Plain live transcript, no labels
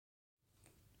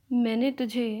मैंने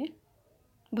तुझे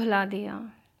भुला दिया।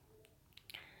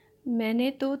 मैंने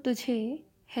तो तुझे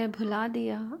है भुला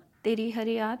दिया, तेरी हर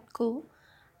याद को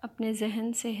अपने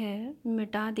ज़हन से है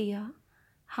मिटा दिया।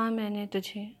 हाँ, मैंने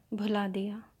तुझे भुला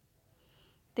दिया।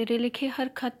 तेरे लिखे हर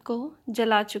ख़त को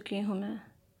जला चुकी हूँ मैं,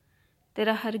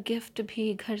 तेरा हर गिफ्ट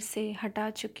भी घर से हटा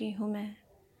चुकी हूँ मैं।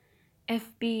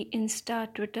 FB, इंस्टा,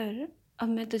 ट्विटर अब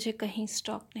मैं तुझे कहीं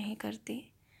स्टॉक नहीं करती।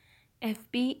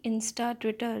 FB, इंस्टा,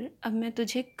 ट्विटर अब मैं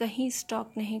तुझे कहीं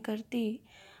स्टॉक नहीं करती।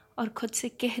 और ख़ुद से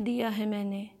कह दिया है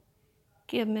मैंने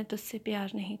कि अब मैं तुझसे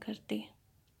प्यार नहीं करती।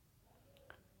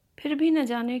 फिर भी न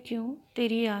जाने क्यों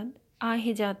तेरी याद आ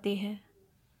ही जाती है,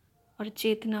 और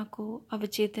चेतना को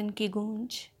अवचेतन की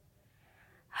गूंज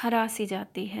हरा सी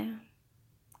जाती है।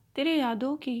 तेरे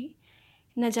यादों की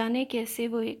न जाने कैसे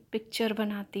वो एक पिक्चर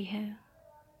बनाती है,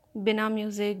 बिना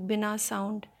म्यूज़िक बिना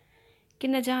साउंड कि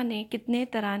न जाने कितने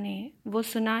तराने वो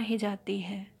सुना ही जाती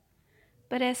है।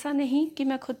 पर ऐसा नहीं कि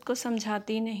मैं खुद को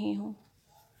समझाती नहीं हूँ,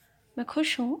 मैं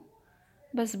खुश हूँ,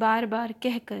 बस बार बार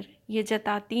कहकर ये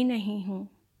जताती नहीं हूँ।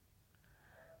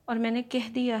 और मैंने कह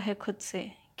दिया है खुद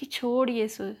से कि छोड़ ये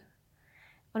सब,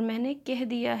 और मैंने कह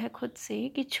दिया है खुद से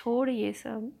कि छोड़ ये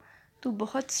सब, तू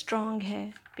बहुत स्ट्रॉन्ग है।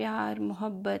 प्यार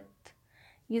मोहब्बत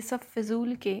ये सब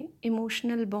फिजूल के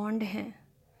इमोशनल बॉन्ड हैं,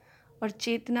 और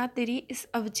चेतना तेरी इस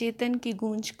अवचेतन की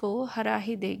गूंज को हरा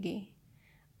ही देगी।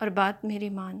 और बात मेरी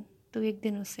मान, तू एक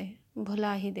दिन उसे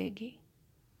भुला ही देगी।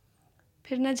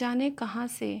 फिर न जाने कहाँ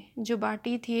से जो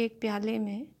बाटी थी एक प्याले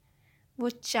में, वो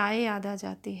चाय याद आ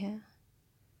जाती है।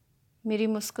 मेरी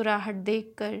मुस्कुराहट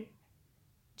देखकर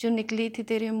जो निकली थी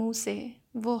तेरे मुंह से,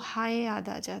 वो हाय याद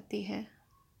आ जाती है।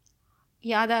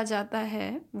 याद आ जाता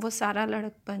है वो सारा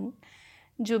लड़कपन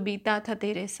जो बीता था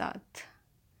तेरे साथ।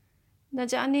 न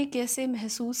जाने कैसे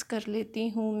महसूस कर लेती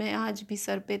हूँ मैं आज भी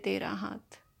सर पे तेरा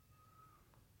हाथ।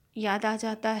 याद आ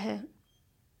जाता है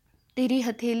तेरी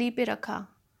हथेली पे रखा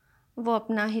वो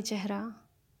अपना ही चेहरा।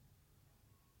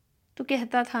 तू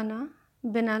कहता था ना,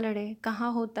 बिना लड़े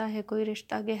कहाँ होता है कोई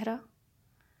रिश्ता गहरा।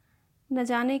 न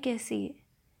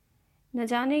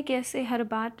जाने कैसे हर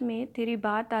बात में तेरी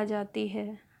बात आ जाती है।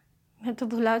 मैं तो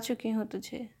भुला चुकी हूँ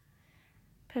तुझे,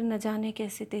 फिर न जाने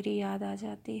कैसे तेरी याद आ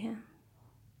जाती है।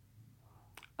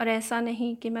 और ऐसा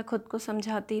नहीं कि मैं खुद को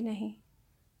समझाती नहीं,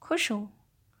 खुश हूँ,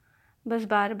 बस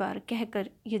बार बार कहकर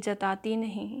ये जताती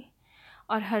नहीं।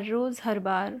 और हर रोज़ हर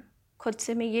बार खुद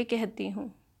से मैं ये कहती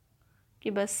हूँ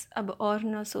कि बस अब और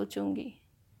ना सोचूंगी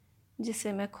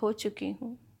जिसे मैं खो चुकी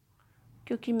हूँ,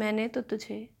 क्योंकि मैंने तो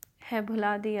तुझे है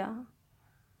भुला दिया,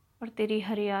 और तेरी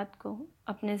हर याद को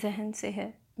अपने ज़हन से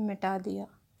है मिटा दिया,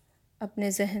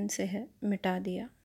 अपने ज़हन से है मिटा दिया।